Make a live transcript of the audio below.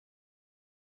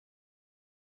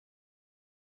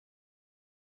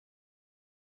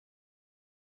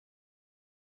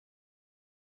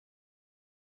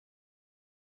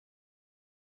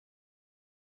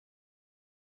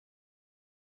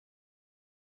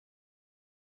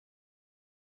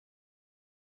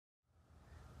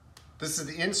This is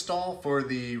the install for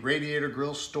the Radiator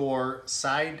Grille store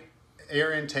side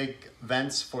air intake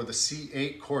vents for the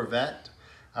C8 Corvette.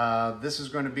 This is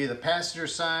going to be the passenger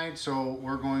side, so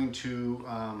we're going to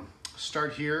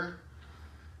start here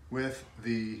with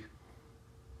the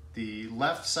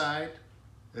left side.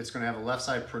 It's going to have a left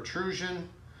side protrusion.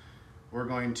 We're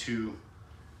going to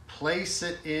place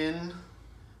it in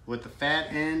with the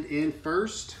fat end in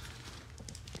first.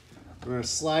 We're going to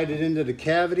slide it into the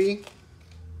cavity.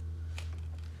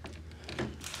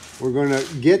 We're going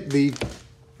to get the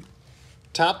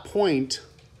top point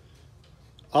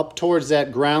up towards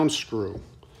that ground screw.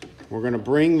 We're going to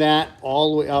bring that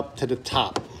all the way up to the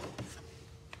top.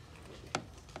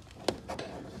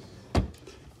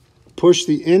 Push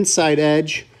the inside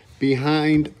edge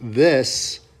behind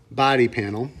this body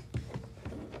panel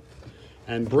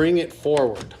and bring it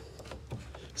forward,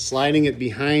 sliding it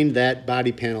behind that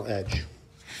body panel edge.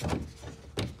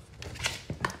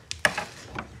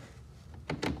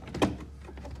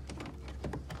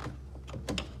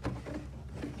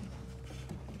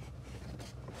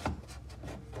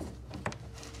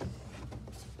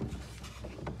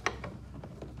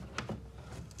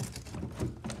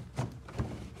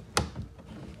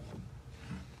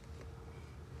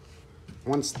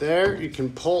 Once there, you can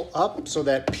pull up so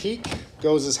that peak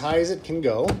goes as high as it can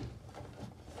go.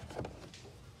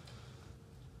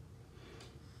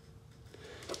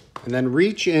 And then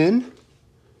reach in,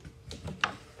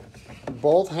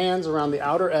 both hands around the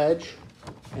outer edge,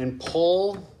 and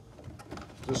pull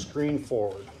the screen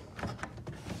forward.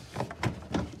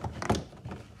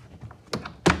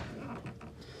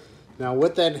 Now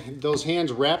with those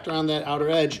hands wrapped around that outer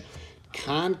edge,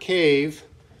 concave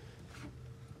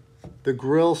the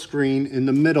grill screen in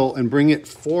the middle and bring it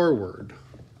forward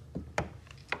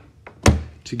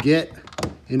to get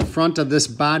in front of this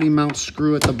body mount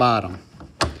screw at the bottom.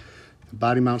 The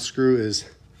body mount screw is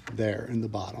there in the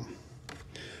bottom.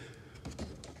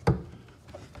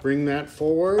 Bring that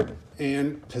forward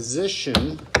and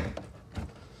position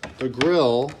the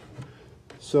grill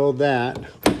so that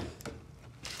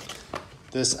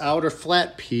this outer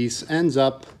flat piece ends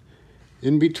up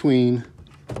in between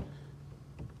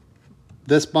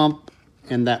this bump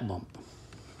and that bump.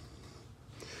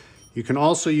 You can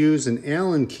also use an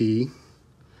Allen key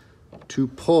to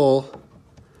pull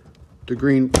the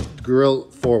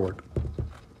grill forward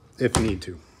if you need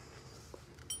to.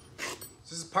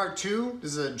 This is part two.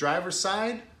 This is a driver's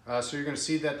side. So you're going to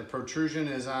see that the protrusion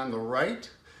is on the right.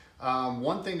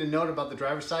 One thing to note about the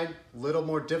driver's side, a little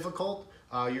more difficult.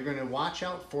 You're going to watch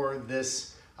out for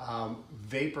this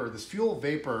this fuel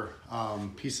vapor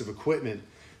piece of equipment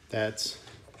that's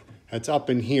up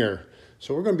in here.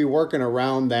 So we're going to be working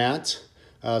around that.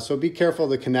 So be careful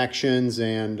of the connections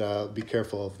and be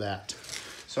careful of that.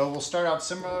 So we'll start out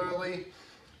similarly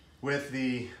with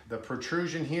the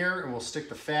protrusion here, and we'll stick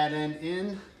the fat end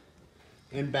in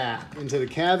and back into the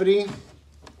cavity.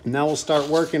 And now we'll start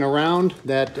working around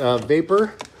that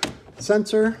vapor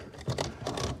sensor,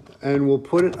 and we'll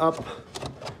put it up,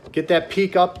 get that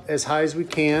peak up as high as we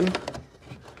can,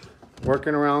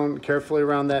 working around carefully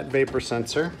around that vapor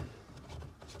sensor.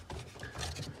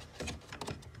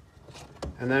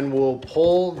 And then we'll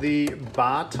pull the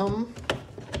bottom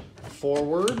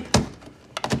forward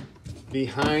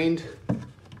behind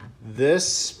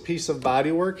this piece of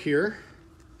bodywork here.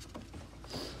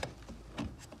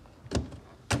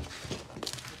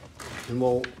 And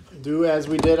we'll do as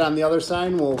we did on the other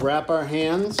side. We'll wrap our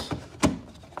hands.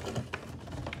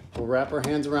 We'll wrap our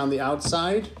hands around the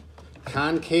outside,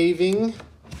 concaving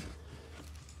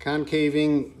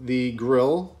the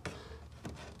grill,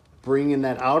 bringing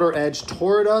that outer edge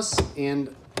toward us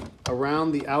and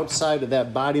around the outside of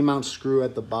that body mount screw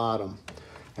at the bottom.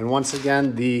 And once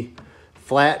again, the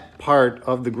flat part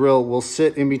of the grill will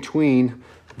sit in between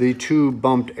the two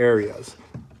bumped areas.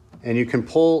 And you can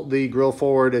pull the grill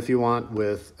forward if you want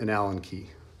with an Allen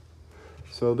key.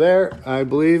 So there, I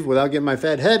believe, without getting my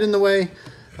fat head in the way,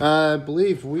 I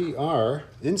believe we are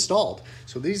installed.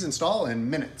 So these install in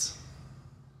minutes.